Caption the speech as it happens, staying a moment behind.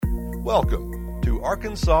Welcome to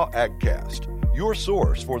Arkansas AgCast, your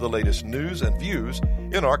source for the latest news and views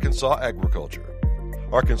in Arkansas agriculture.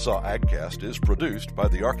 Arkansas AgCast is produced by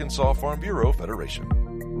the Arkansas Farm Bureau Federation.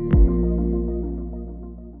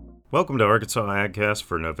 Welcome to Arkansas AgCast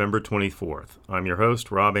for November 24th. I'm your host,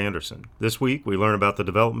 Rob Anderson. This week, we learn about the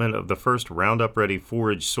development of the first Roundup Ready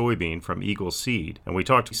forage soybean from Eagle Seed, and we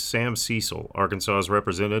talked to Sam Cecil, Arkansas's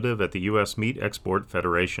representative at the U.S. Meat Export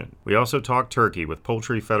Federation. We also talked turkey with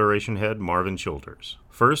Poultry Federation head Marvin Childers.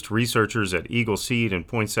 First, researchers at Eagle Seed in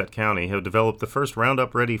Poinsett County have developed the first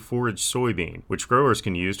Roundup Ready forage soybean, which growers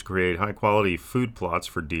can use to create high-quality food plots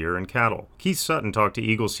for deer and cattle. Keith Sutton talked to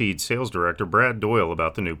Eagle Seed sales director Brad Doyle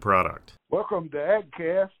about the new product. Welcome to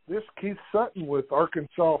AgCast. This is Keith Sutton with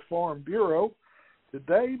Arkansas Farm Bureau.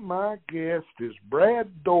 Today, my guest is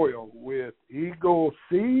Brad Doyle with Eagle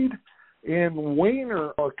Seed in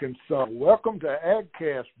Weiner, Arkansas. Welcome to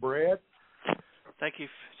AgCast, Brad. Thank you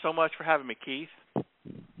so much for having me, Keith.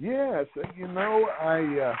 Yes, you know,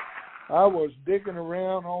 I was digging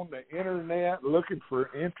around on the internet looking for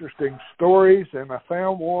interesting stories, and I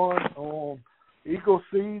found one on Eagle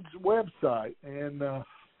Seed's website, and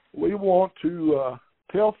we want to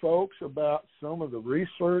tell folks about some of the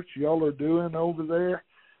research y'all are doing over there.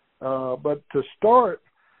 But to start,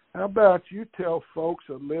 how about you tell folks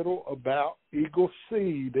a little about Eagle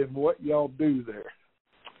Seed and what y'all do there?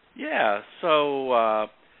 Yeah, so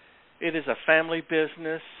it is a family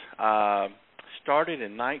business, started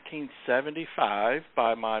in 1975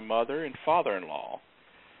 by my mother and father-in-law.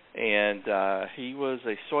 And he was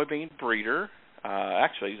a soybean breeder.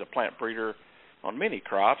 Actually, he's a plant breeder on many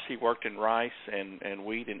crops. He worked in rice and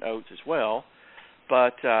wheat and oats as well.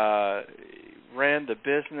 But ran the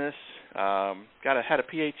business, had a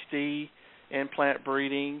PhD in plant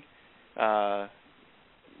breeding.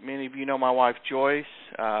 Many of you know my wife, Joyce.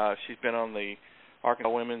 She's been on the Arkansas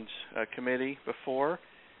Women's Committee before,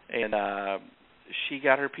 and she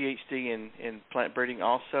got her PhD in plant breeding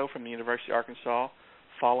also from the University of Arkansas,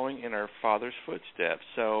 following in her father's footsteps.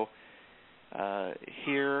 So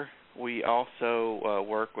here we also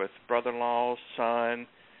work with brother-in-law, son,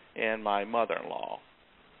 and my mother-in-law.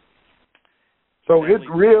 So it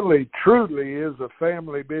really, truly is a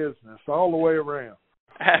family business all the way around.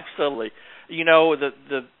 Absolutely. You know,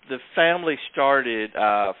 the family started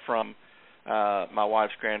from my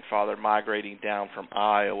wife's grandfather migrating down from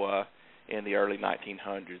Iowa in the early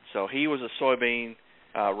 1900s. So he was a soybean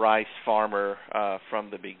rice farmer from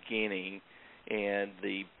the beginning, and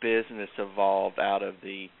the business evolved out of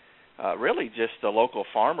the really just the local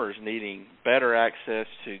farmers needing better access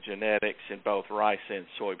to genetics in both rice and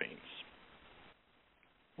soybeans.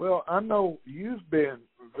 Well, I know you've been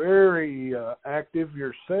very active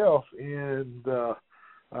yourself in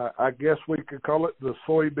I guess we could call it the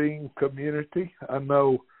soybean community. I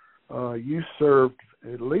know you served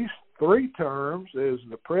at least 3 terms as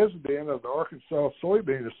the president of the Arkansas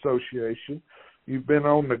Soybean Association. You've been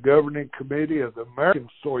on the governing committee of the American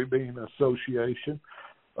Soybean Association.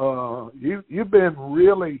 You've been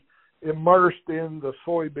really immersed in the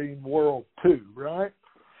soybean world too, right?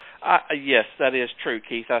 Yes, that is true,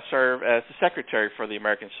 Keith. I serve as the secretary for the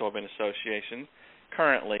American Soybean Association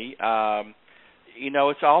currently. You know,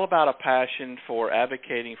 it's all about a passion for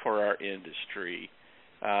advocating for our industry,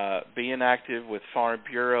 being active with Farm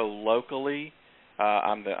Bureau locally.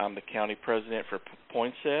 I'm the county president for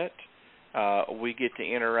Poinsett. We get to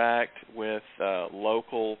interact with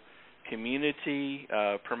local community,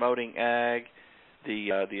 promoting ag.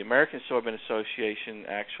 The American Soybean Association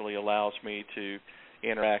actually allows me to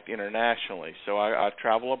interact internationally. So I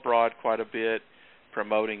travel abroad quite a bit,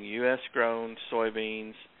 promoting U.S.-grown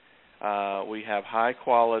soybeans. We have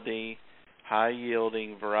high-quality,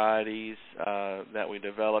 high-yielding varieties that we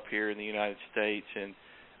develop here in the United States, and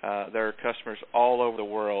there are customers all over the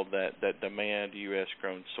world that demand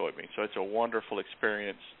U.S.-grown soybeans. So it's a wonderful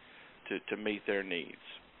experience to meet their needs.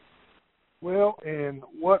 Well, and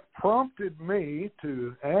what prompted me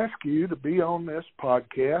to ask you to be on this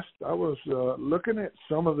podcast, I was looking at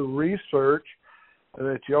some of the research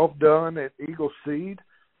that y'all have done at Eagle Seed,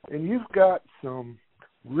 and you've got some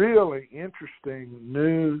really interesting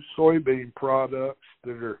new soybean products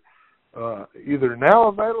that are either now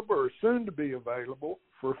available or soon to be available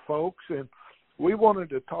for folks, and we wanted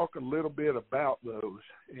to talk a little bit about those.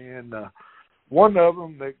 And one of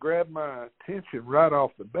them that grabbed my attention right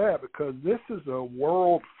off the bat, because this is a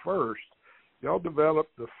world first. Y'all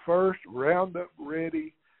developed the first Roundup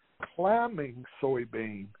Ready climbing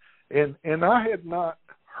soybean, and I had not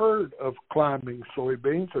heard of climbing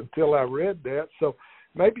soybeans until I read that. So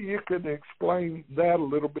maybe you could explain that a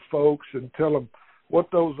little bit, folks, and tell them what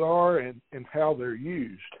those are and how they're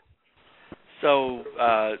used. So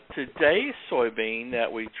today's soybean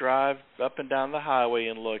that we drive up and down the highway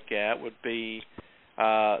and look at would be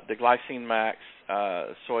the Glycine Max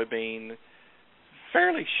soybean.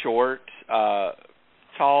 Fairly short,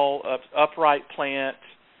 tall, upright plant,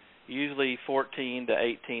 usually 14 to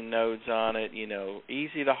 18 nodes on it.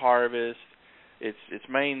 Easy to harvest. Its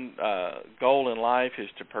main goal in life is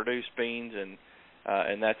to produce beans,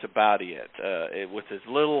 and that's about it. With as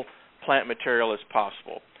little plant material as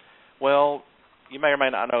possible. Well, you may or may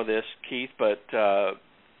not know this, Keith, but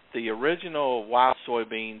the original wild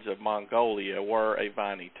soybeans of Mongolia were a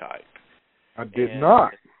viney type. I did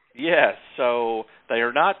not. Yes, so they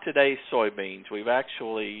are not today's soybeans. We've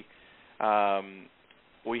actually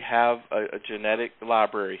we have a genetic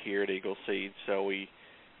library here at Eagle Seeds, so we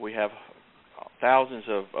have thousands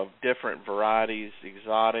of different varieties,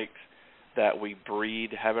 exotics that we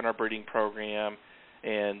have in our breeding program.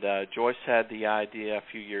 And Joyce had the idea a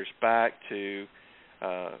few years back to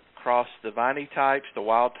cross the viney types, the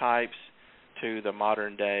wild types, to the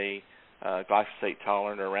modern day glyphosate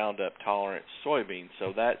tolerant or Roundup tolerant soybean.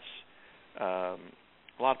 So that's a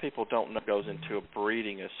lot of people don't know it goes into a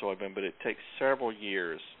breeding a soybean, but it takes several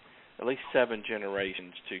years, at least 7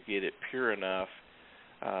 generations, to get it pure enough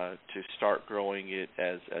to start growing it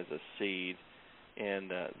as a seed. And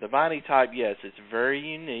the viney type, yes, it's very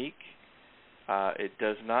unique. It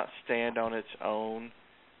does not stand on its own,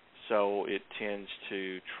 so it tends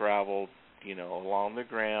to travel, along the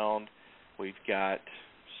ground. We've got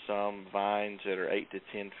some vines that are 8 to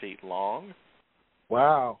 10 feet long.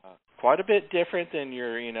 Wow. Quite a bit different than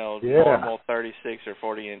your, normal 36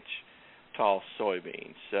 or 40-inch tall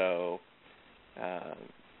soybean. So,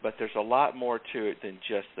 but there's a lot more to it than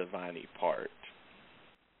just the viney part.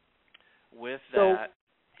 With that,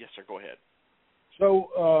 yes, sir, go ahead.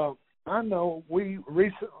 So, I know we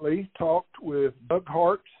recently talked with Doug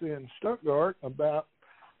Hartz in Stuttgart about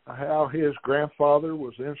how his grandfather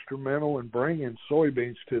was instrumental in bringing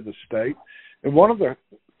soybeans to the state. And one of the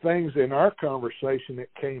things in our conversation that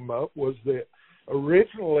came up was that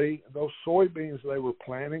originally those soybeans they were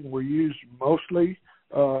planting were used mostly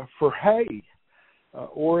for hay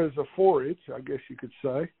or as a forage, I guess you could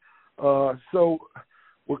say. So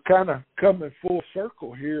we're kind of coming full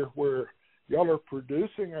circle here where y'all are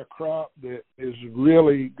producing a crop that is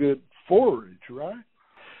really good forage, right?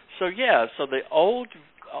 So the old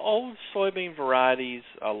soybean varieties,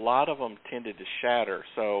 a lot of them tended to shatter.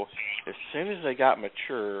 So as soon as they got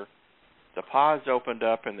mature, the pods opened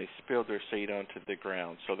up and they spilled their seed onto the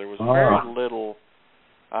ground. So there was very little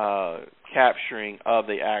capturing of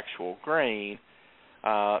the actual grain.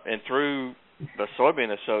 And through the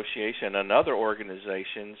Soybean Association and other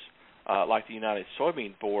organizations like the United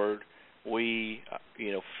Soybean Board, we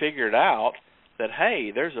figured out that,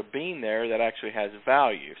 hey, there's a bean there that actually has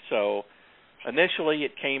value. So initially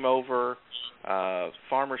it came over,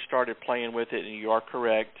 farmers started playing with it, and you are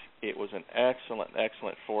correct, it was an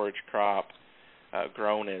excellent forage crop,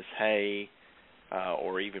 grown as hay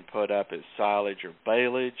or even put up as silage or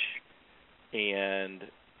baleage,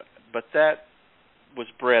 but that was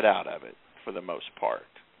bred out of it for the most part.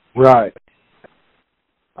 Right.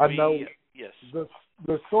 I know. Yes.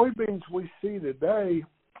 The soybeans we see today,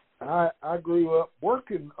 I grew up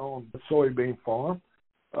working on the soybean farm.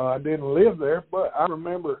 I didn't live there, but I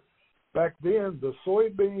remember back then the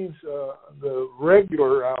soybeans, the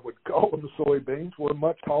regular, I would call them soybeans, were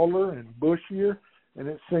much taller and bushier, and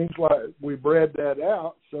it seems like we bred that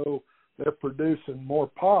out, so they're producing more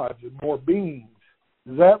pods and more beans.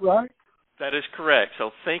 Is that right? That is correct. So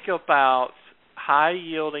think about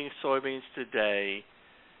high-yielding soybeans today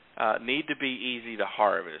need to be easy to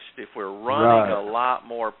harvest. If we're running a lot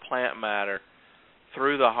more plant matter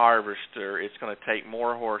through the harvester, it's going to take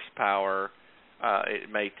more horsepower.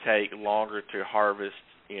 It may take longer to harvest,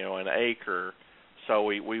 an acre. So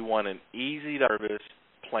we want an easy to harvest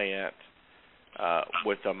plant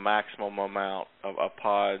with a maximum amount of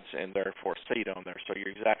pods and therefore seed on there. So you're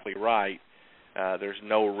exactly right. There's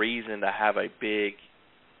no reason to have a big,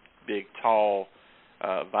 tall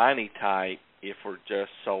viney type if we're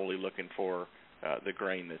just solely looking for the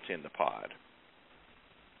grain that's in the pod.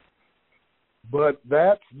 But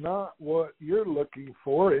that's not what you're looking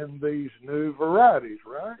for in these new varieties,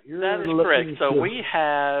 right? That is correct. So we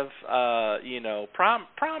have,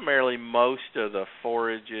 primarily most of the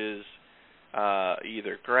forages,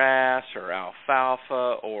 either grass or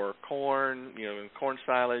alfalfa or corn, corn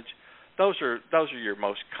silage. Those are your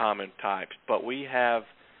most common types. But we have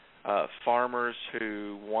farmers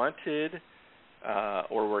who wanted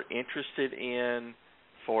or were interested in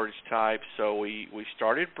forage types, so we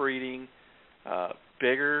started breeding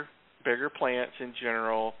bigger plants in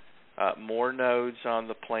general, more nodes on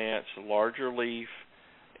the plants, larger leaf,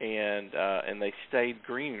 and they stayed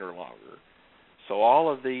greener longer. So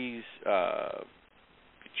all of these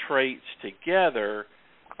traits together,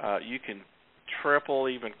 you can triple,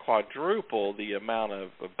 even quadruple the amount of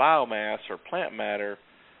biomass or plant matter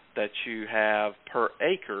that you have per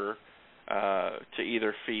acre to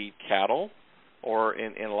either feed cattle, or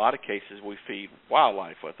in a lot of cases we feed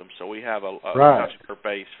wildlife with them. So we have a customer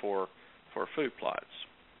base for food plots.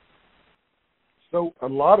 So a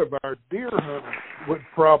lot of our deer hunters would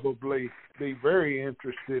probably be very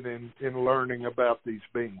interested in learning about these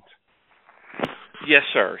beans. Yes,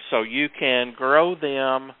 sir. So you can grow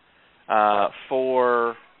them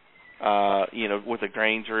for, with a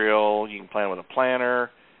grain drill. You can plant them with a planter,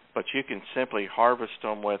 but you can simply harvest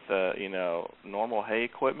them with, normal hay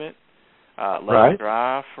equipment. Let them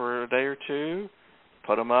dry for a day or two.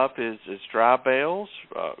 Put them up as dry bales.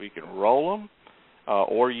 You can roll them,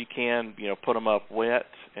 or you can, put them up wet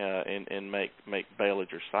and make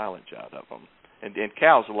baleage or silage out of them. And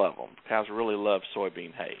cows love them. Cows really love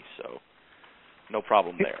soybean hay, so no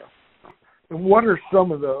problem there. And what are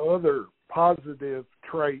some of the other positive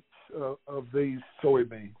traits of these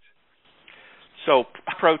soybeans? So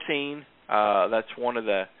protein, that's one of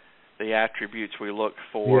the attributes we look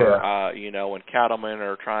for, when cattlemen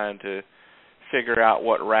are trying to figure out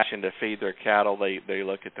what ration to feed their cattle, they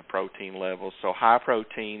look at the protein levels. So high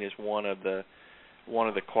protein is one of the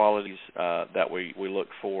qualities that we look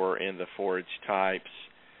for in the forage types.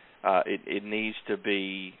 It needs to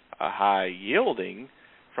be a high yielding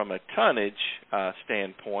from a tonnage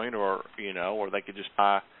standpoint, or they could just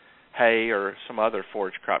buy hay or some other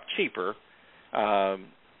forage crop cheaper.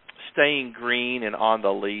 Staying green and on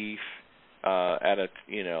the leaf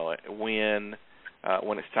when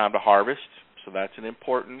it's time to harvest, so that's an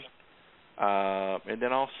important. And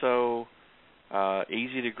then also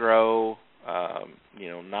easy to grow.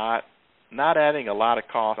 Not adding a lot of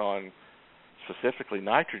cost on specifically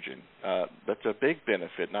nitrogen. That's a big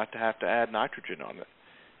benefit, not to have to add nitrogen on it.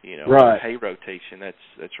 Hay rotation, that's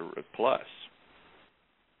a plus.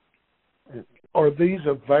 Are these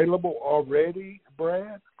available already,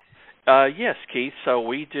 Brad? Yes, Keith. So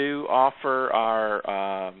we do offer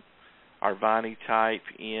our viney type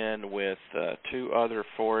in with two other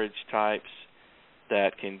forage types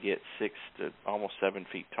that can get 6 to almost 7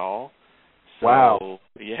 feet tall. So, wow.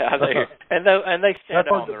 Yeah, they stand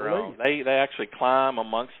on their own. They actually climb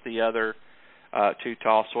amongst the other two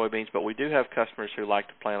tall soybeans, but we do have customers who like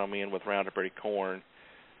to plant them in with Roundup Ready corn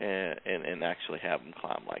and actually have them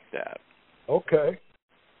climb like that. Okay.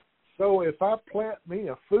 So if I plant me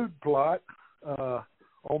a food plot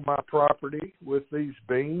on my property with these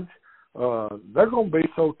beans, they're going to be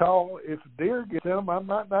so tall, if deer get them, I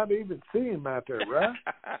might not even see them out there, right?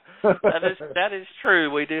 That is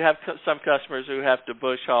true. We do have some customers who have to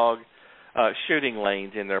bush hog shooting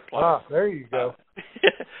lanes in their plots. There you go.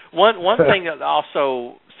 One thing that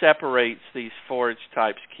also separates these forage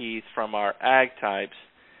types, Keith, from our ag types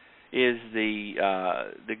is the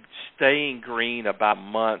staying green about a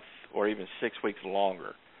month or even 6 weeks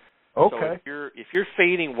longer. Okay. So if you're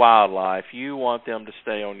feeding wildlife, you want them to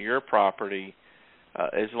stay on your property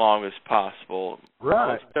as long as possible.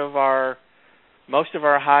 Right. Most of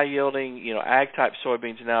our high yielding, ag type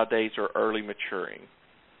soybeans nowadays are early maturing.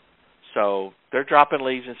 So they're dropping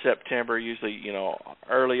leaves in September, usually,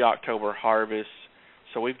 early October harvest.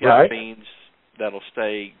 So we've got beans that'll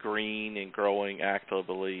stay green and growing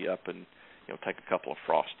actively up and take a couple of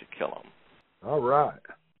frosts to kill them. All right.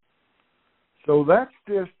 So that's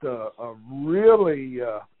just a really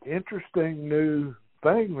interesting new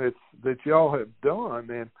thing that y'all have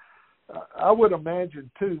done, and I would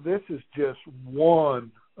imagine too this is just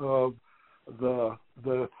one of the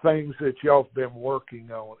things that y'all have been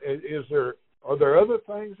working on. Are there other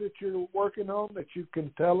things that you're working on that you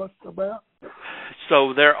can tell us about?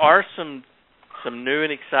 So there are some new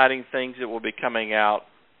and exciting things that will be coming out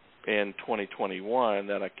in 2021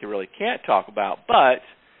 that I really can't talk about, but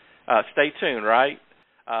stay tuned, right?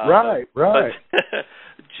 Right. But,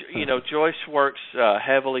 Joyce works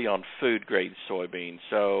heavily on food-grade soybeans,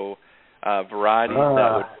 so varieties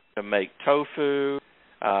to make tofu,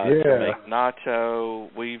 to make natto.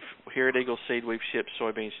 Here at Eagle Seed, we've shipped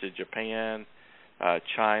soybeans to Japan,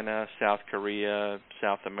 China, South Korea,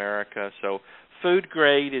 South America. So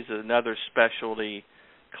food-grade is another specialty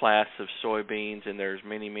class of soybeans, and there's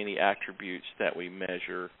many, many attributes that we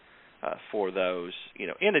measure for those,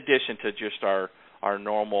 in addition to just our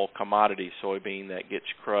normal commodity soybean that gets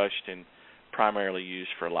crushed and primarily used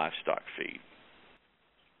for livestock feed.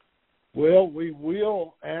 Well, we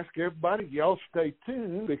will ask everybody, y'all stay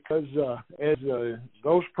tuned, because as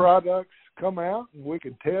those products come out and we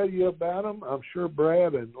can tell you about them, I'm sure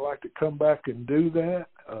Brad would like to come back and do that.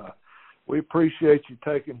 We appreciate you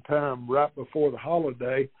taking time right before the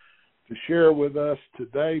holiday to share with us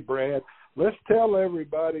today, Brad. Let's tell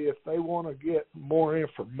everybody, if they want to get more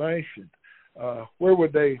information, where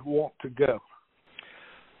would they want to go?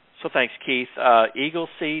 So thanks, Keith.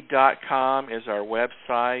 EagleSeed.com is our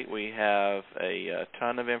website. We have a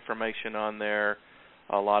ton of information on there,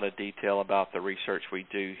 a lot of detail about the research we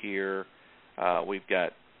do here. We've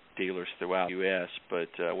got dealers throughout the U.S., but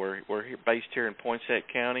we're based here in Poinsett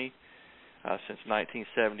County since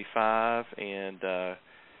 1975, and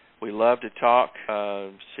we love to talk,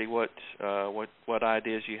 see what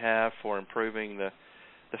ideas you have for improving the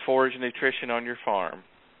forage and nutrition on your farm.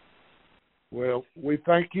 Well, we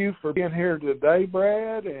thank you for being here today,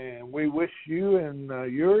 Brad, and we wish you and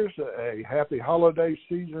yours a happy holiday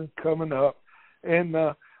season coming up. And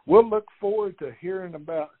we'll look forward to hearing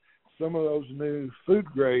about some of those new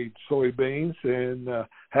food-grade soybeans and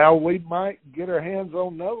how we might get our hands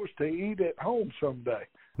on those to eat at home someday.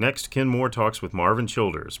 Next, Ken Moore talks with Marvin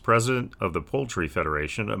Childers, president of the Poultry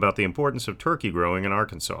Federation, about the importance of turkey growing in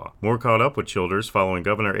Arkansas. Moore caught up with Childers following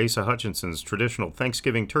Governor Asa Hutchinson's traditional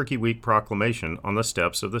Thanksgiving Turkey Week proclamation on the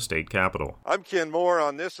steps of the state capitol. I'm Ken Moore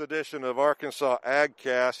on this edition of Arkansas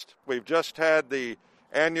AgCast. We've just had the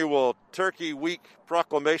annual Turkey Week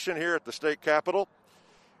proclamation here at the state capitol,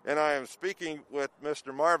 and I am speaking with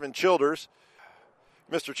Mr. Marvin Childers.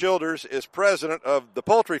 Mr. Childers is president of the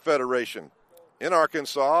Poultry Federation in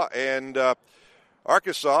Arkansas, and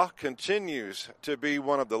Arkansas continues to be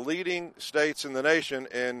one of the leading states in the nation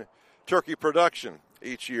in turkey production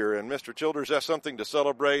each year. And Mr. Childers, that's something to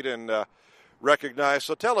celebrate and recognize.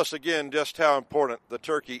 So tell us again just how important the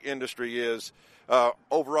turkey industry is.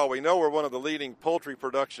 Overall, we know we're one of the leading poultry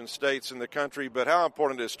production states in the country, but how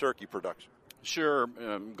important is turkey production? Sure.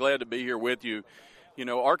 I'm glad to be here with you. You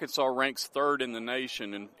know, Arkansas ranks third in the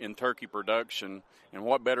nation in turkey production, and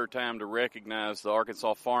what better time to recognize the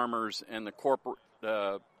Arkansas farmers and the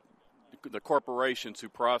corporations who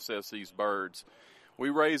process these birds. We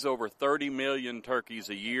raise over 30 million turkeys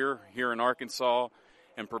a year here in Arkansas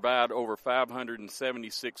and provide over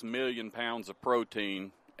 576 million pounds of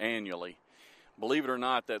protein annually. Believe it or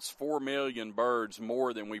not, that's 4 million birds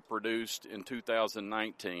more than we produced in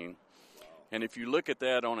 2019. And if you look at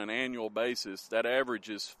that on an annual basis, that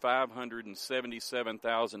averages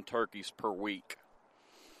 577,000 turkeys per week.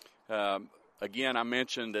 Again, I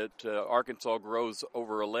mentioned that Arkansas grows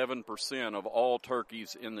over 11% of all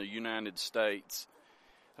turkeys in the United States.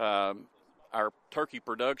 Our turkey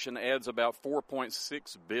production adds about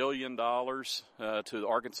 $4.6 billion to the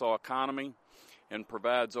Arkansas economy and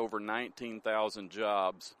provides over 19,000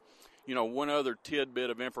 jobs. You know, one other tidbit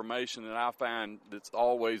of information that I find that's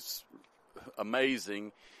always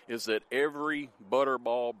amazing is that every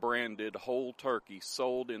Butterball branded whole turkey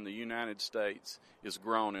sold in the United States is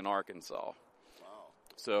grown in Arkansas. Wow.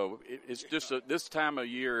 So it's just this time of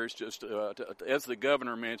year is just, as the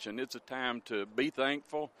governor mentioned, it's a time to be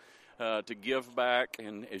thankful, to give back.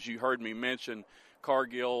 And as you heard me mention,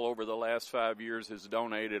 Cargill over the last 5 years has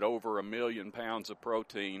donated over 1 million pounds of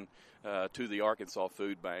protein to the Arkansas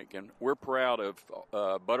Food Bank. And we're proud of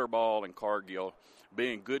Butterball and Cargill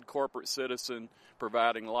being good corporate citizen,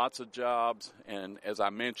 providing lots of jobs, and as I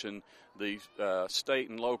mentioned, the state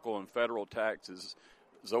and local and federal taxes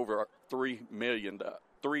is over $300 million.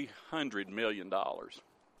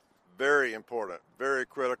 Very important, very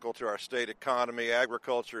critical to our state economy.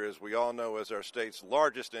 Agriculture, as we all know, is our state's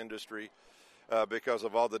largest industry because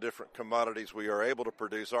of all the different commodities we are able to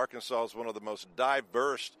produce. Arkansas is one of the most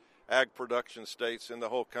diverse ag production states in the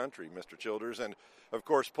whole country, Mr. Childers, and of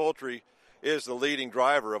course poultry is the leading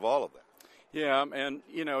driver of all of that. Yeah, and,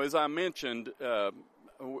 you know, as I mentioned,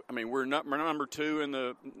 we're number 2 in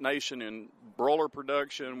the nation in broiler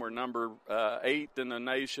production. We're number 8 in the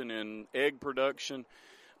nation in egg production.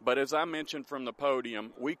 But as I mentioned from the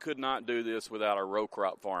podium, we could not do this without our row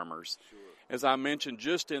crop farmers. Sure. As I mentioned,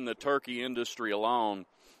 just in the turkey industry alone,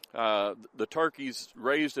 the turkeys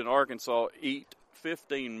raised in Arkansas eat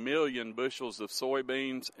 15 million bushels of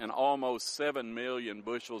soybeans and almost 7 million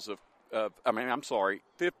bushels of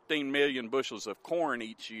 15 million bushels of corn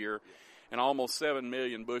each year and almost 7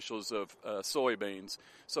 million bushels of soybeans.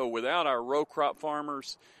 So without our row crop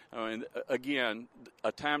farmers, again,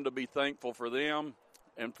 a time to be thankful for them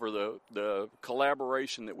and for the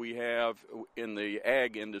collaboration that we have in the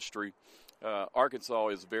ag industry. Arkansas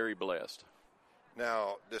is very blessed.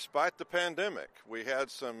 Now, despite the pandemic, we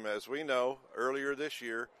had some, as we know, earlier this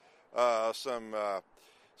year, some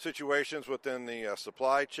situations within the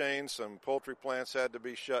supply chain. Some poultry plants had to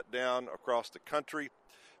be shut down across the country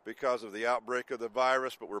because of the outbreak of the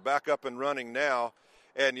virus, but we're back up and running now.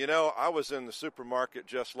 And, you know, I was in the supermarket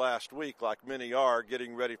just last week, like many are,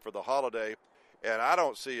 getting ready for the holiday, and I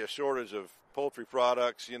don't see a shortage of poultry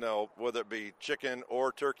products, you know, whether it be chicken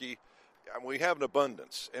or turkey. We have an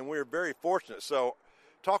abundance, and we're very fortunate. So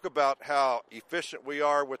talk about how efficient we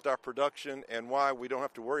are with our production and why we don't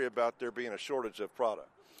have to worry about there being a shortage of product.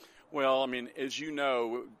 Well, I mean, as you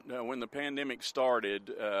know, when the pandemic started,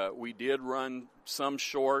 we did run some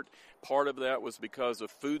short. Part of that was because of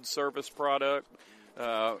food service product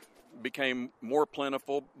became more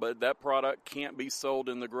plentiful, but that product can't be sold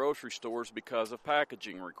in the grocery stores because of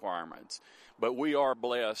packaging requirements. But we are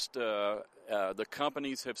blessed. The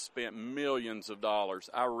companies have spent millions of dollars.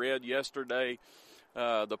 I read yesterday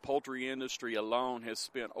the poultry industry alone has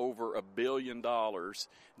spent over $1 billion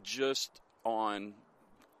just on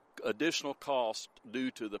additional cost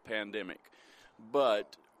due to the pandemic.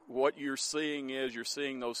 But what you're seeing is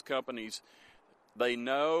those companies, they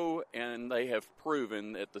know and they have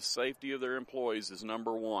proven that the safety of their employees is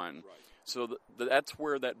number one. Right. So that's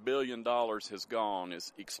where that $1 billion has gone,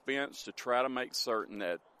 is expense to try to make certain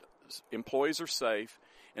that employees are safe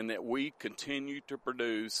and that we continue to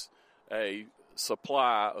produce a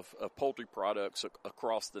supply of poultry products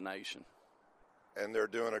across the nation. And they're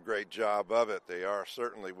doing a great job of it. They are.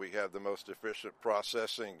 Certainly, we have the most efficient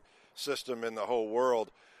processing system in the whole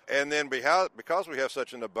world. And then because we have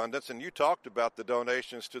such an abundance, and you talked about the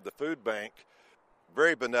donations to the food bank,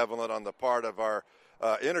 very benevolent on the part of our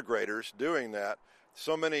integrators doing that.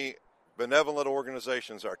 So many benevolent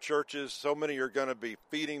organizations, our churches, so many are going to be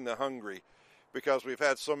feeding the hungry because we've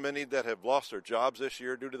had so many that have lost their jobs this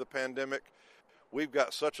year due to the pandemic. We've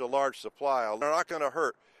got such a large supply. They're not going to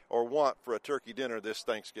hurt or want for a turkey dinner this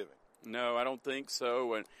Thanksgiving. No, I don't think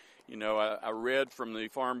so. And, you know, I read from the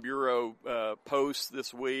Farm Bureau post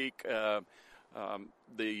this week,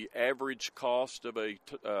 the average cost of a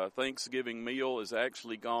Thanksgiving meal has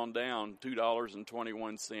actually gone down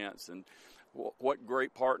 $2.21. And what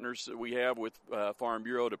great partners that we have with Farm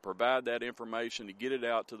Bureau to provide that information, to get it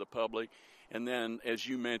out to the public. And then, as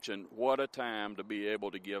you mentioned, what a time to be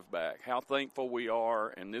able to give back. How thankful we are,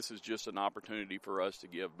 and this is just an opportunity for us to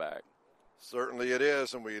give back. Certainly it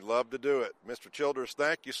is, and we love to do it. Mr. Childers,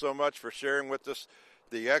 thank you so much for sharing with us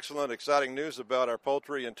the excellent, exciting news about our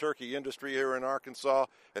poultry and turkey industry here in Arkansas,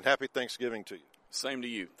 and happy Thanksgiving to you. Same to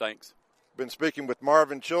you. Thanks. Been speaking with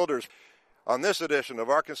Marvin Childers on this edition of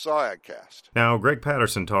Arkansas AgCast. Now, Greg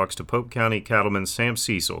Patterson talks to Pope County cattleman Sam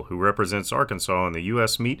Cecil, who represents Arkansas in the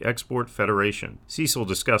U.S. Meat Export Federation. Cecil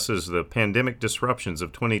discusses the pandemic disruptions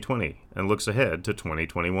of 2020 and looks ahead to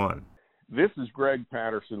 2021. This is Greg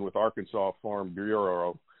Patterson with Arkansas Farm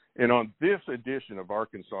Bureau, and on this edition of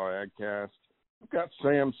Arkansas AgCast, we've got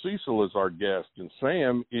Sam Cecil as our guest, and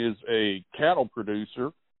Sam is a cattle producer,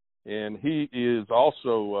 and he is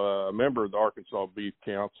also a member of the Arkansas Beef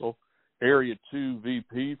Council, Area 2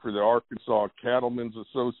 VP for the Arkansas Cattlemen's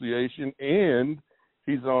Association, and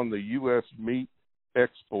he's on the U.S. Meat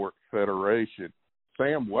Export Federation.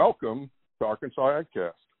 Sam, welcome to Arkansas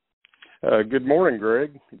AgCast. Good morning,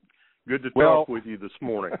 Greg. Good to talk with you this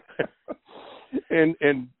morning. and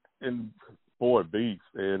boy, beef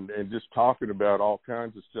and just talking about all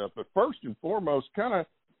kinds of stuff. But first and foremost, kind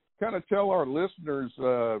of tell our listeners,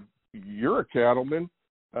 you're a cattleman.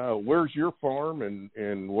 Where's your farm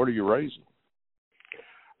and what are you raising?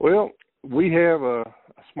 Well, we have a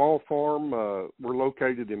small farm. We're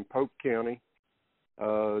located in Pope County,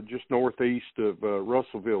 just northeast of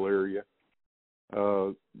Russellville area.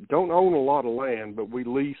 Don't own a lot of land, but we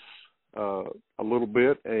lease a little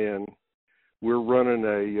bit, and we're running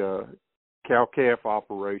a cow-calf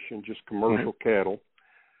operation, just commercial cattle.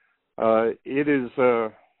 It is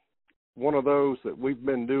one of those that we've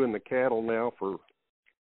been doing the cattle now for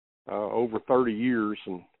over 30 years,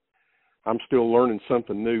 and I'm still learning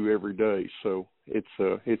something new every day. So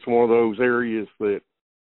it's one of those areas that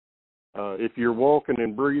if you're walking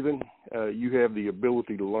and breathing, you have the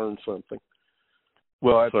ability to learn something.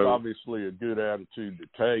 Well, that's obviously a good attitude to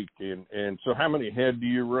take. And so how many head do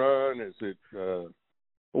you run? Is it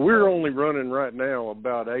we're only running right now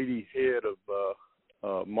about 80 head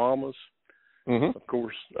of mamas. Mm-hmm. Of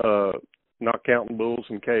course, not counting bulls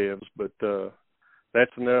and calves, but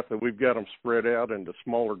that's enough that we've got them spread out into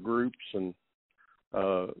smaller groups and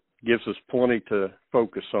gives us plenty to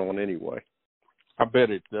focus on anyway. I bet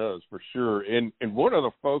it does, for sure. And one of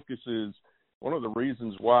the focuses, one of the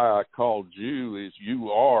reasons why I called you is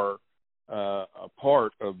you are a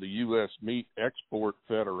part of the U.S. Meat Export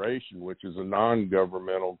Federation, which is a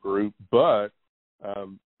non-governmental group, but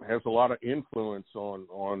has a lot of influence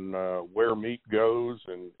on where meat goes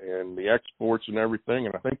and the exports and everything.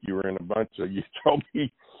 And I think you were in a bunch of, you told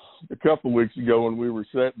me a couple of weeks ago when we were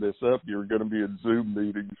setting this up, you were going to be in Zoom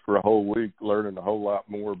meetings for a whole week, learning a whole lot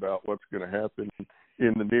more about what's going to happen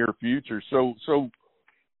in the near future. So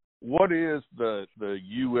what is the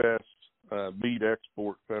U.S. Meat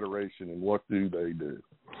Export Federation, and what do they do?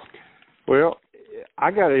 Well,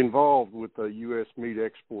 I got involved with the U.S. Meat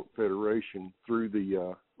Export Federation through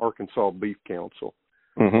the Arkansas Beef Council,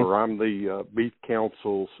 where I'm the Beef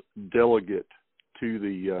Council's delegate to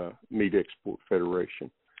the Meat Export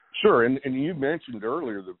Federation. Sure, and you mentioned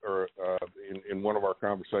earlier in one of our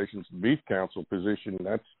conversations, the Beef Council position.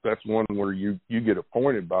 That's one where you get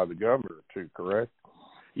appointed by the governor too, correct?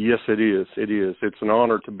 Yes, it is. It's an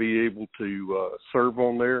honor to be able to serve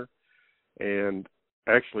on there and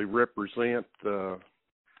actually represent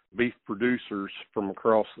beef producers from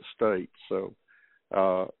across the state. So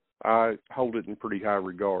I hold it in pretty high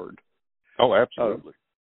regard. Oh, absolutely.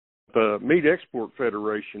 The Meat Export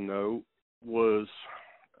Federation, though, was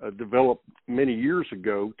developed many years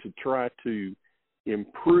ago to try to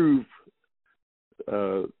improve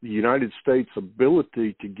the United States'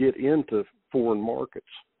 ability to get into foreign markets.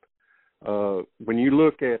 When you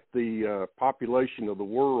look at the population of the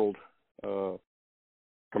world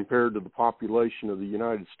compared to the population of the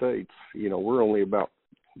United States, we're only about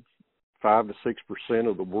 5 to 6%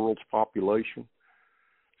 of the world's population.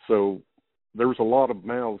 So there's a lot of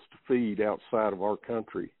mouths to feed outside of our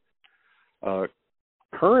country.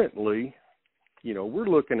 Currently, we're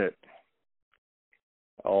looking at,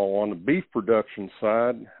 on the beef production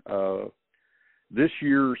side, this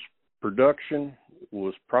year's production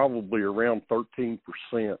was probably around 13%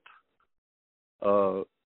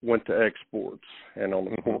 went to exports. And on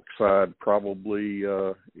the pork side, probably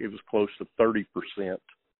it was close to 30%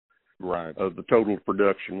 of the total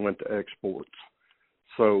production went to exports.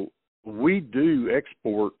 So we do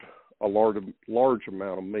export a large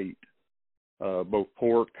amount of meat, both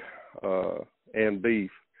pork and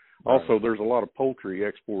beef. Right. Also, there's a lot of poultry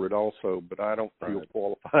exported also, but I don't feel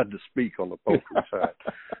qualified to speak on the poultry side.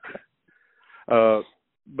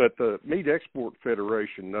 But the Meat Export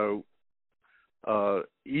Federation, though,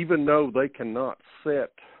 even though they cannot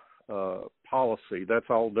set policy, that's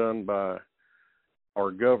all done by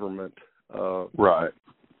our government. Right.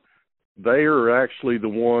 They are actually the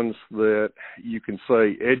ones that you can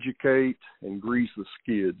say educate and grease the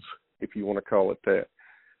skids, if you want to call it that.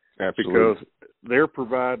 Absolutely. Because they're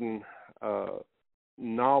providing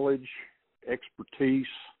knowledge, expertise,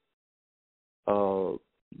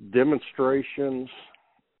 demonstrations,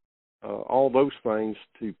 all those things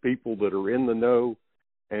to people that are in the know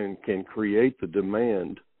and can create the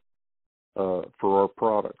demand for our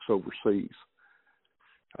products overseas.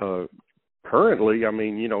 Currently, I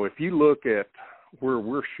mean, if you look at where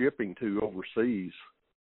we're shipping to overseas,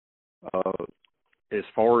 as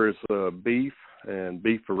far as beef and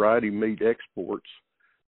beef variety meat exports,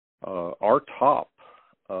 our top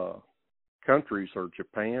countries are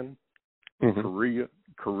Japan,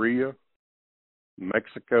 Korea,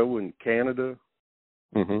 Mexico and Canada,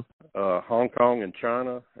 Hong Kong and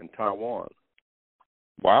China, and Taiwan.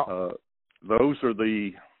 Wow. Those are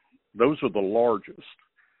the largest.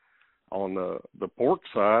 On the pork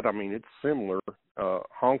side, I mean, it's similar.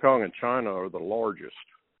 Hong Kong and China are the largest.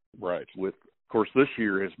 Right. Of course, this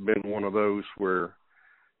year has been one of those where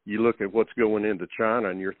you look at what's going into China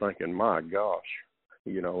and you're thinking, my gosh,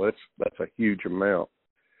 that's a huge amount.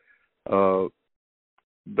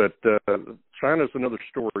 But China's another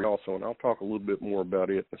story also, and I'll talk a little bit more about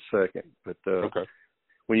it in a second. But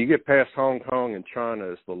when you get past Hong Kong and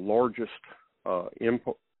China as the largest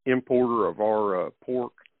importer of our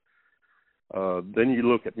pork, then you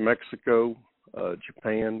look at Mexico,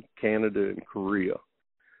 Japan, Canada, and Korea.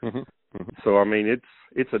 So, I mean,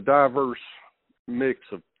 it's a diverse mix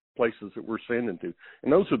of places that we're sending to.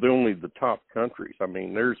 And those are only the top countries. I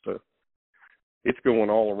mean, it's going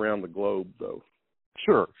all around the globe, though.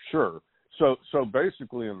 Sure. So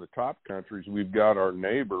basically in the top countries, we've got our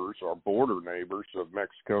neighbors, our border neighbors of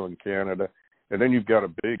Mexico and Canada, and then you've got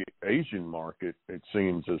a big Asian market, it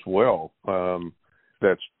seems, as well,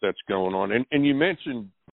 that's going on. And you mentioned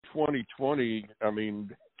 2020. I mean,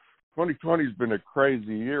 2020 has been a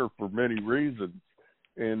crazy year for many reasons.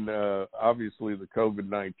 And obviously the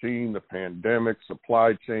COVID-19, the pandemic,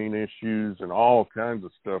 supply chain issues, and all kinds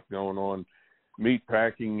of stuff going on, meat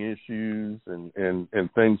packing issues and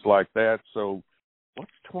things like that. So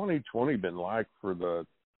what's 2020 been like for the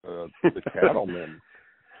cattlemen?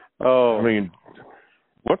 Oh, I mean,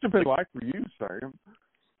 what's it been like for you, Sam?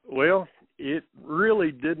 Well, it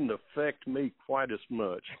really didn't affect me quite as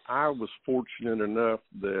much. I was fortunate enough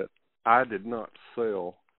that I did not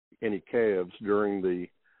sell any calves during the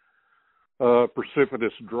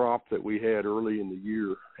precipitous drop that we had early in the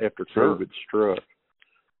year after COVID struck.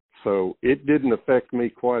 So it didn't affect me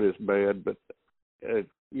quite as bad, but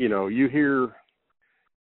you hear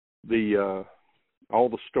the all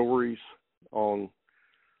the stories on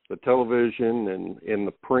the television and in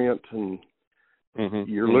the print, and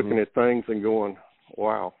you're looking at things and going,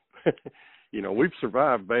 wow, we've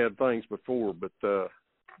survived bad things before, but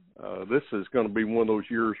this is going to be one of those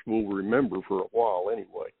years we'll remember for a while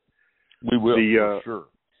anyway. We will, for sure.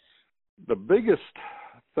 The biggest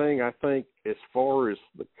thing, I think, as far as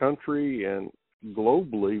the country and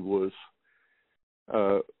globally was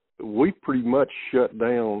we pretty much shut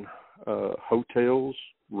down hotels,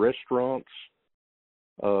 restaurants,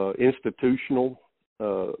 institutional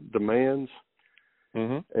demands.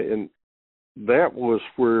 And that was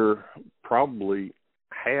where probably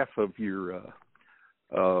half of your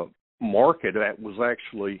market that was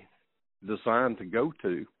actually designed to go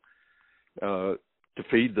to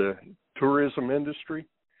feed the tourism industry.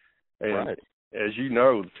 And as you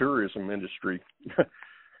know, the tourism industry,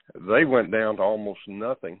 they went down to almost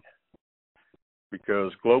nothing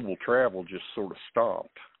because global travel just sort of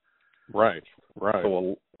stopped. Right.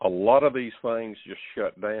 So a lot of these things just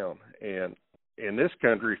shut down. And in this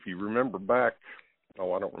country, if you remember back, I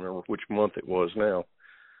don't remember which month it was now.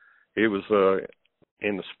 It was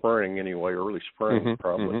in the spring anyway, early spring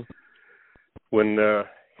probably, when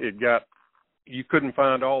you couldn't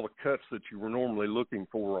find all the cuts that you were normally looking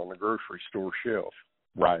for on the grocery store shelf.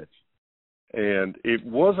 Right. And it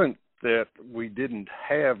wasn't that we didn't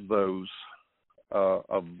have those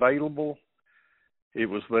available. It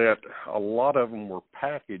was that a lot of them were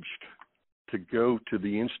packaged to go to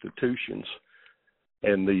the institutions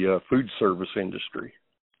and the food service industry.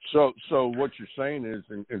 So what you're saying is,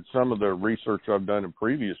 in some of the research I've done in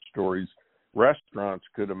previous stories, restaurants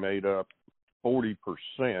could have made up 40%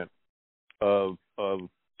 of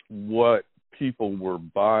what people were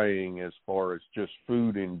buying as far as just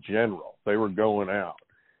food in general. They were going out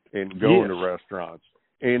and going to restaurants.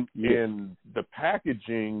 And the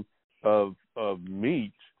packaging of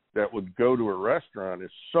meat that would go to a restaurant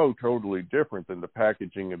is so totally different than the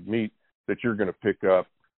packaging of meat that you're going to pick up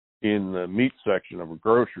in the meat section of a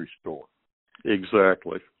grocery store.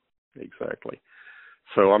 Exactly.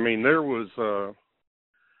 So, I mean, there was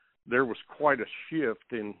quite a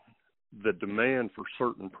shift in the demand for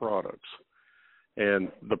certain products,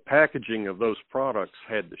 and the packaging of those products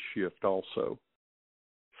had to shift also.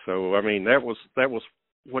 So, I mean, that was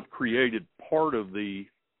what created part of the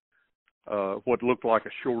what looked like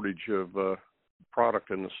a shortage of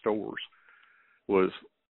product in the stores. Was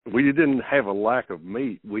we didn't have a lack of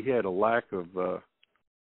meat. We had a lack of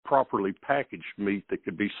properly packaged meat that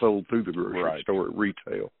could be sold through the grocery store at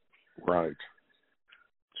retail. Right.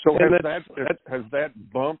 So has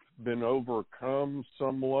that bump been overcome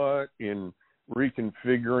somewhat in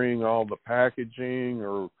reconfiguring all the packaging,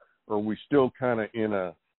 or are we still kind of in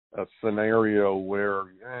a scenario where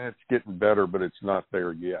it's getting better, but it's not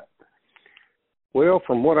there yet? Well,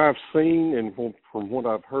 from what I've seen and from what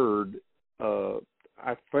I've heard,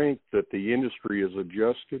 I think that the industry has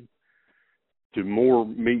adjusted to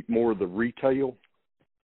meet more of the retail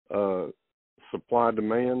supply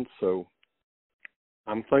demand. So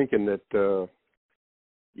I'm thinking that,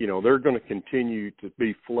 they're going to continue to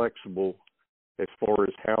be flexible as far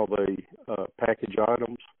as how they package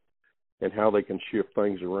items and how they can shift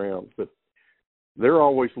things around. But they're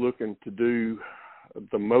always looking to do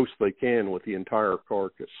the most they can with the entire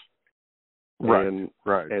carcass. Right.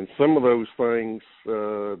 And some of those things,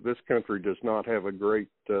 this country does not have a great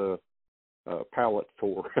palate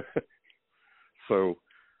for. So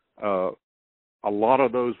a lot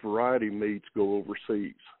of those variety meats go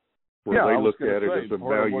overseas, where they look at it as a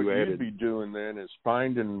value what added. You'd be doing then is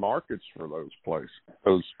finding markets for those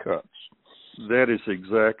cuts. That is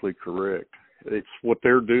exactly correct. It's what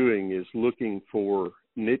they're doing is looking for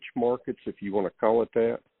niche markets, if you want to call it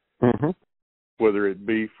that. Whether it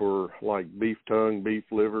be for like beef tongue, beef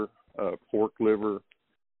liver, pork liver,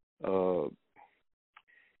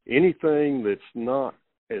 anything that's not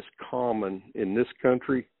as common in this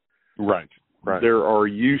country. Right. There are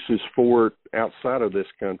uses for it outside of this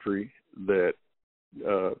country that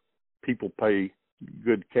people pay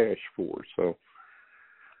good cash for. So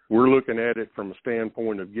we're looking at it from a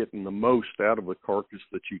standpoint of getting the most out of the carcass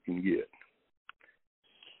that you can get.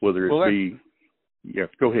 Whether it be,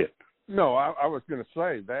 go ahead. No, I was going to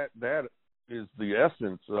say that the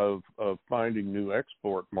essence of finding new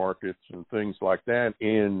export markets and things like that,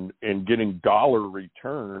 and getting dollar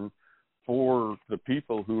return for the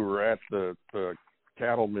people who are at the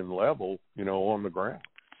cattleman level, on the ground.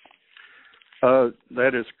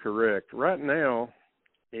 That is correct. Right now,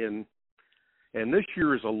 and this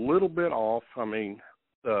year is a little bit off. I mean,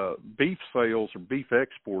 beef sales or beef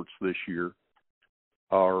exports this year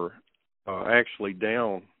are actually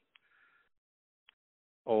down,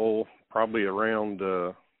 probably around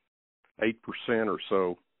 8% or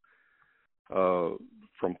so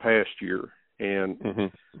from past year.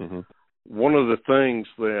 And one of the things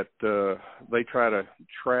that they try to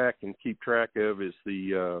track and keep track of is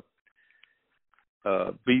the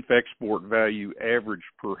beef export value average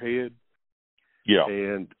per head. Yeah.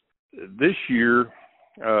 And this year,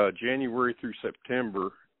 January through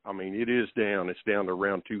September, I mean, it is down. It's down to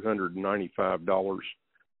around $295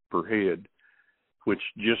 per head, which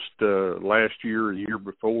just last year, the year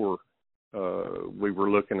before, we were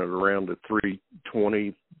looking at around the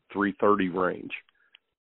 $320, $330 range.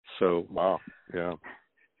 So, wow, yeah,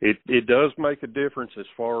 it does make a difference as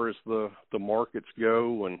far as the markets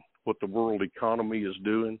go and what the world economy is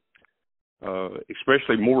doing,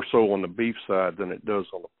 especially more so on the beef side than it does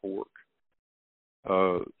on the pork.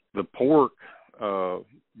 The pork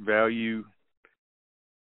value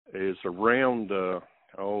is around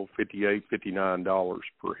 $58, $59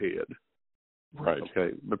 per head. Right.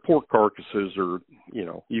 Okay. The pork carcasses are,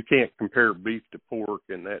 you can't compare beef to pork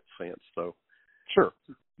in that sense. So, sure,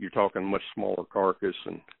 you're talking much smaller carcass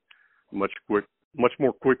and much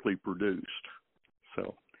more quickly produced.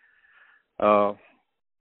 So,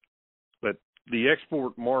 but the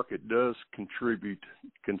export market does contribute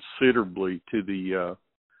considerably to the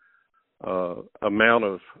amount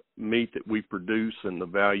of meat that we produce and the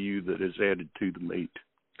value that is added to the meat.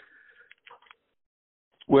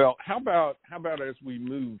 Well, how about as we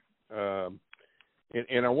move,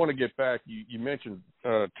 and I want to get back. You mentioned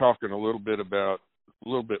talking a little bit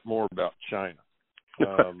more about China.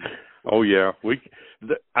 Oh yeah,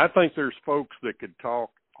 I think there's folks that could talk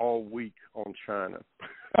all week on China.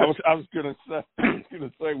 I was going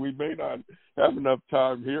to say we may not have enough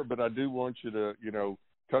time here, but I do want you to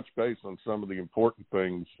touch base on some of the important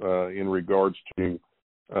things in regards to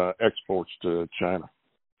exports to China.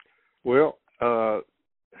 Well,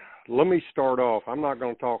 let me start off. I'm not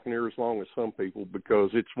going to talk near as long as some people because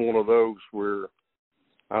it's one of those where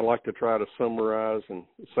I like to try to summarize and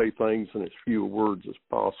say things in as few words as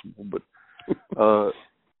possible. But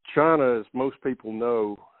China, as most people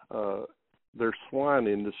know, their swine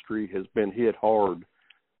industry has been hit hard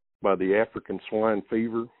by the African swine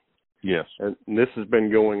fever. Yes. And this has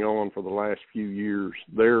been going on for the last few years.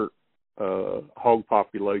 Their hog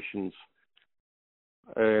populations,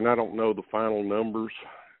 and I don't know the final numbers,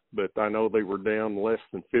 but I know they were down less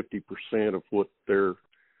than 50% of what their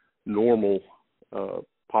normal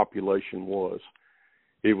population was.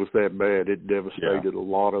 It was that bad. It devastated a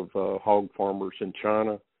lot of hog farmers in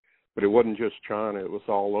China, but it wasn't just China. It was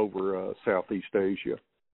all over Southeast Asia.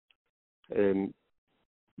 And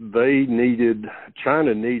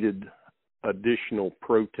China needed additional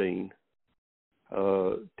protein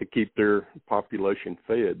to keep their population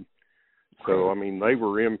fed. So, I mean, they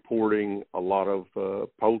were importing a lot of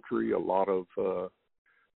poultry, a lot of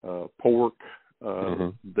pork.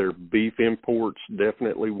 Their beef imports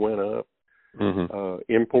definitely went up,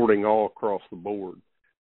 importing all across the board.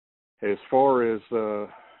 As far as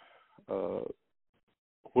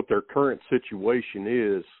what their current situation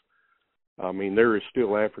is, I mean, there is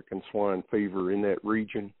still African swine fever in that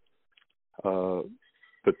region,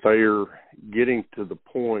 but they are getting to the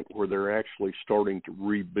point where they're actually starting to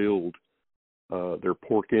rebuild their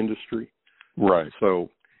pork industry. Right. So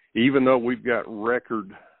even though we've got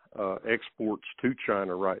record exports to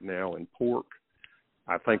China right now in pork,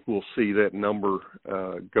 I think we'll see that number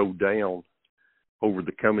go down over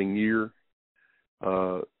the coming year.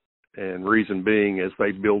 And reason being, as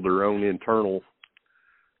they build their own internal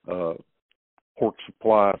pork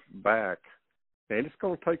supply back, and it's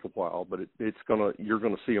going to take a while, but you're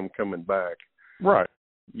going to see them coming back. Right.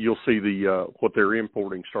 You'll see what they're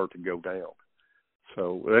importing start to go down.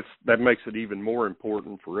 So that makes it even more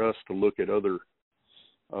important for us to look at other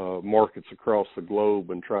markets across the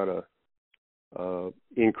globe and try to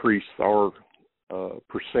increase our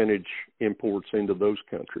percentage imports into those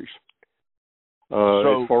countries.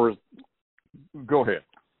 As far as, go ahead.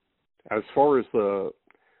 As far as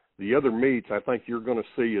the other meats, I think you're going to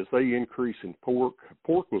see as they increase in pork.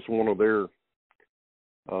 Pork was one of their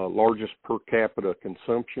largest per capita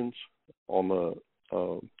consumptions on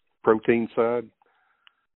the protein side.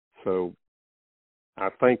 So I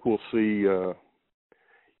think we'll see.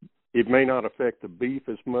 It may not affect the beef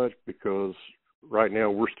as much because right now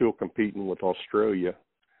we're still competing with Australia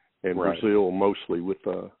and Brazil, mostly with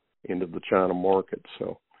into the China market.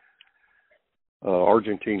 So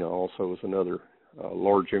Argentina also is another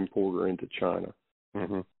large importer into China.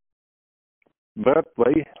 Mm-hmm. But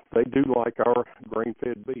they do like our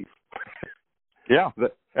grain-fed beef. Yeah,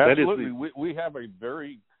 absolutely. That is we have a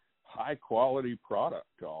very high-quality product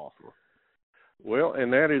to offer. Well,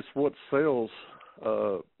 and that is what sells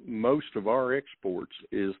most of our exports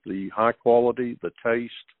is the high quality, the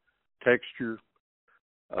taste, texture.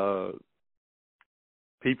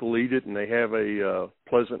 People eat it and they have a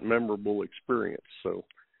pleasant, memorable experience. So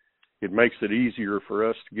it makes it easier for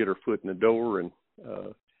us to get our foot in the door and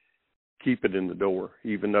keep it in the door,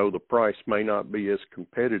 even though the price may not be as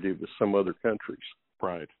competitive as some other countries.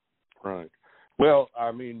 Right. Well,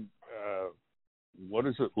 I mean, what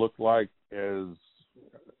does it look like as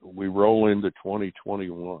we roll into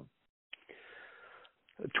 2021?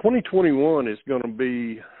 2021 is going to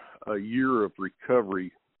be a year of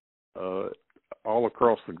recovery all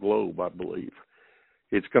across the globe, I believe.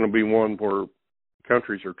 It's going to be one where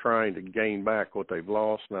countries are trying to gain back what they've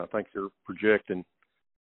lost, and I think they're projecting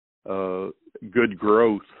good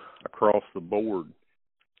growth across the board,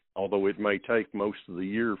 although it may take most of the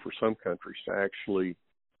year for some countries to actually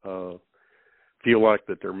feel like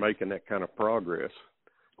that they're making that kind of progress.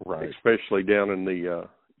 Right. Especially down in the,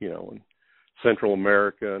 in Central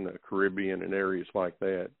America and the Caribbean and areas like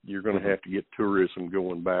that. You're going to have to get tourism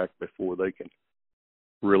going back before they can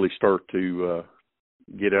really start to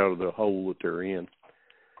get out of the hole that they're in.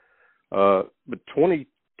 But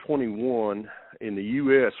 2021 in the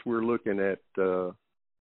U.S., we're looking at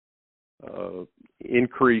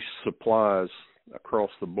increased supplies across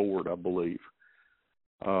the board, I believe.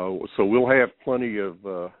 So we'll have plenty of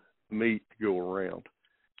meat to go around,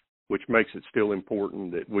 which makes it still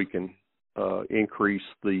important that we can increase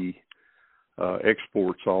the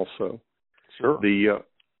exports also. Sure.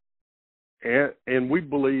 And we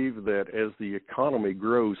believe that as the economy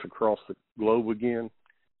grows across the globe again,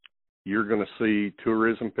 you're going to see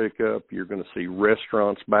tourism pick up. You're going to see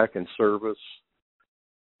restaurants back in service,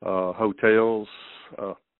 hotels.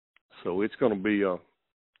 So it's going to be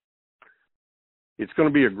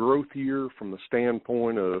a growth year from the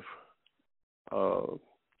standpoint of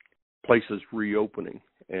places reopening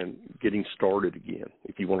and getting started again,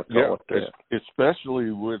 if you want to call it that.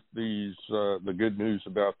 Especially with these the good news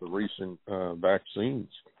about the recent vaccines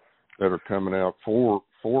that are coming out for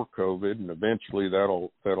COVID, and eventually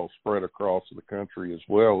that'll spread across the country as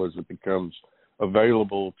well as it becomes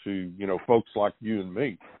available to folks like you and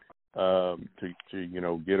me to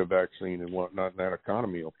get a vaccine and whatnot, and that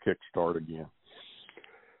economy will kickstart again.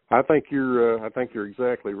 I think you're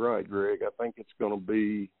exactly right, Greg. I think it's going to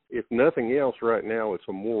be, if nothing else right now, it's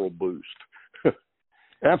a moral boost.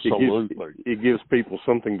 Absolutely. It gives people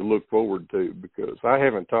something to look forward to, because I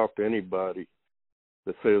haven't talked to anybody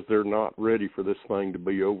that says they're not ready for this thing to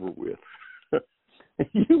be over with.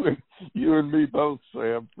 You and me both,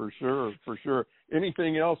 Sam, for sure.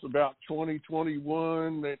 Anything else about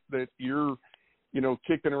 2021 that you're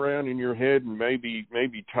kicking around in your head, and maybe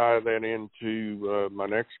tie that into my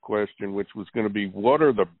next question, which was going to be, what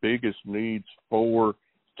are the biggest needs for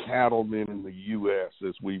cattlemen in the U.S.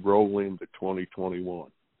 as we roll into 2021?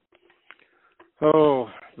 Oh,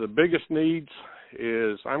 the biggest needs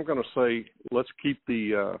is, I'm going to say, let's keep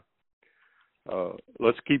the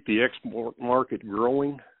export market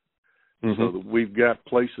growing, so that we've got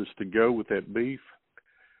places to go with that beef.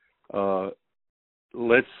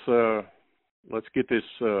 Let's get this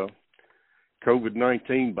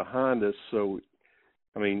COVID-19 behind us. So,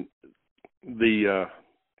 I mean, the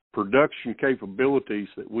production capabilities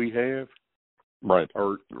that we have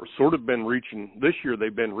are sort of been reaching, this year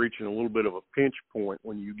they've been reaching a little bit of a pinch point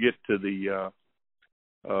when you get to the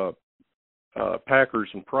packers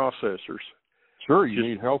and processors. Sure, you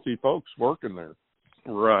need healthy folks working there.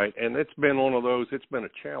 Right, and it's been one of those, it's been a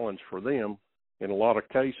challenge for them in a lot of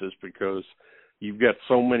cases, because you've got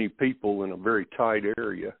so many people in a very tight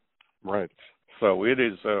area. Right. So it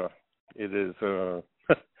is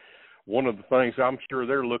one of the things, I'm sure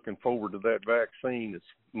they're looking forward to that vaccine as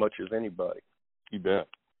much as anybody. You bet.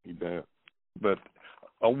 But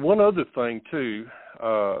one other thing, too,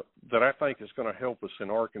 that I think is going to help us in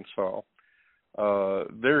Arkansas,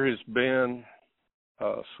 there has been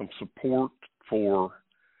some support for,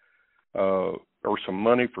 or some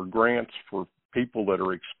money for grants for people that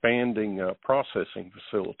are expanding processing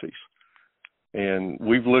facilities. And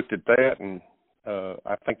we've looked at that, and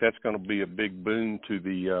I think that's going to be a big boon to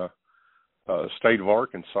the state of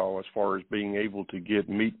Arkansas as far as being able to get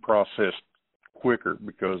meat processed quicker,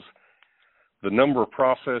 because the number of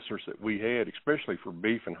processors that we had, especially for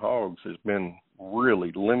beef and hogs, has been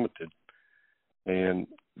really limited. And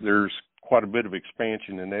there's quite a bit of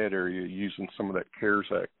expansion in that area using some of that CARES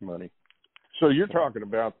Act money. So you're talking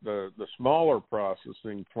about the smaller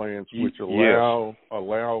processing plants, which allow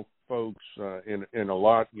folks in a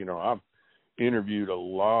lot. I've interviewed a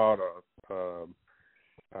lot of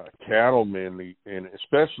cattlemen, and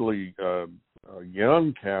especially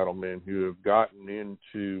young cattlemen who have gotten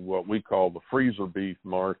into what we call the freezer beef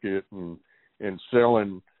market and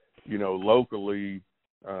selling, locally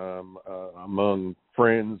among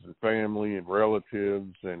friends and family and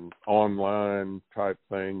relatives and online type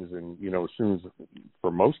things. And,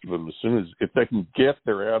 for most of them, if they can get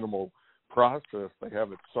their animal processed, they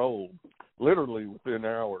have it sold literally within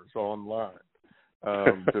hours online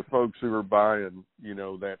to folks who are buying,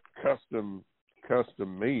 that custom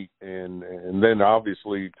meat. And then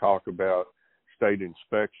obviously talk about state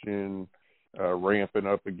inspection, ramping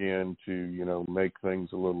up again to, make things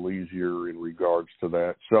a little easier in regards to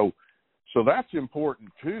that. So that's important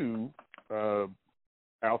too,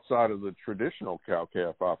 outside of the traditional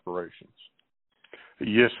cow-calf operations.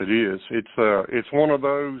 Yes, it is. It's one of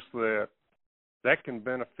those that can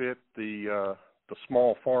benefit the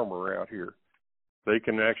small farmer out here. They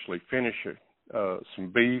can actually finish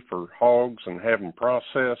some beef or hogs and have them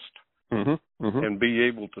processed and be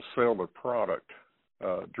able to sell their product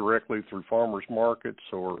directly through farmers markets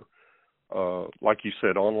or, like you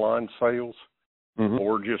said, online sales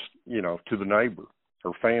or just, to the neighbor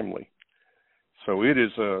or family. So it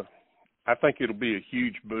is I think it'll be a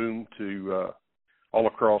huge boom to all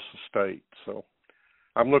across the state. So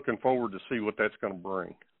I'm looking forward to see what that's going to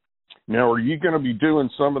bring. Now, are you going to be doing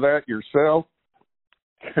some of that yourself?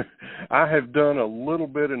 I have done a little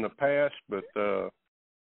bit in the past, but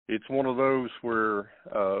it's one of those where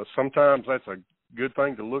sometimes that's a good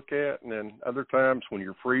thing to look at, and then other times when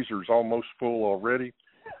your freezer's almost full already,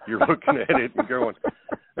 you're looking at it and going,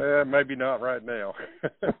 maybe not right now.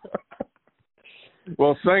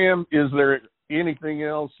 Well, Sam, is there anything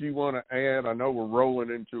else you want to add? I know we're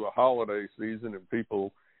rolling into a holiday season and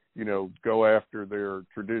people, go after their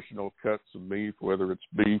traditional cuts of beef, whether it's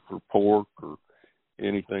beef or pork or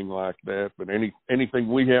anything like that. But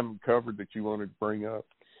anything we haven't covered that you wanted to bring up?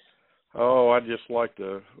 Oh, I'd just like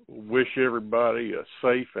to wish everybody a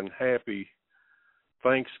safe and happy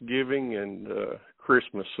Thanksgiving and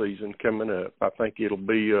Christmas season coming up. I think it'll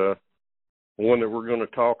be one that we're going to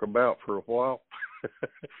talk about for a while.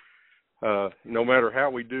 No matter how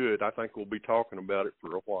we do it, I think we'll be talking about it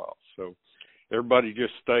for a while. So everybody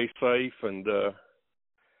just stay safe and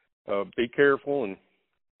be careful and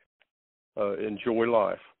enjoy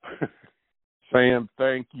life. Sam,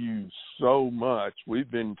 thank you so much. We've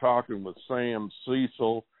been talking with Sam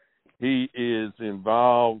Cecil. He is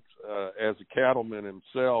involved as a cattleman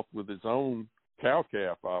himself with his own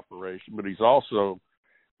cow-calf operation, but he's also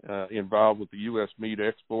involved with the U.S. Meat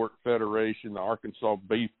Export Federation, the Arkansas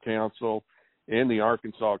Beef Council, and the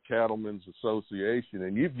Arkansas Cattlemen's Association.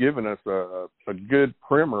 And you've given us a good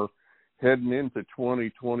primer heading into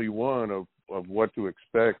 2021 of what to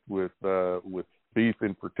expect with beef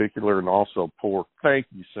in particular and also pork. Thank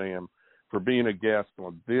you, Sam, for being a guest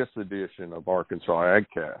on this edition of Arkansas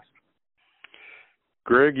AgCast.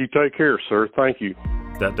 Greg, you take care, sir. Thank you.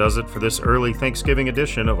 That does it for this early Thanksgiving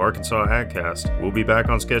edition of Arkansas AgCast. We'll be back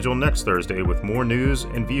on schedule next Thursday with more news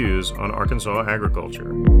and views on Arkansas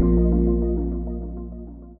agriculture.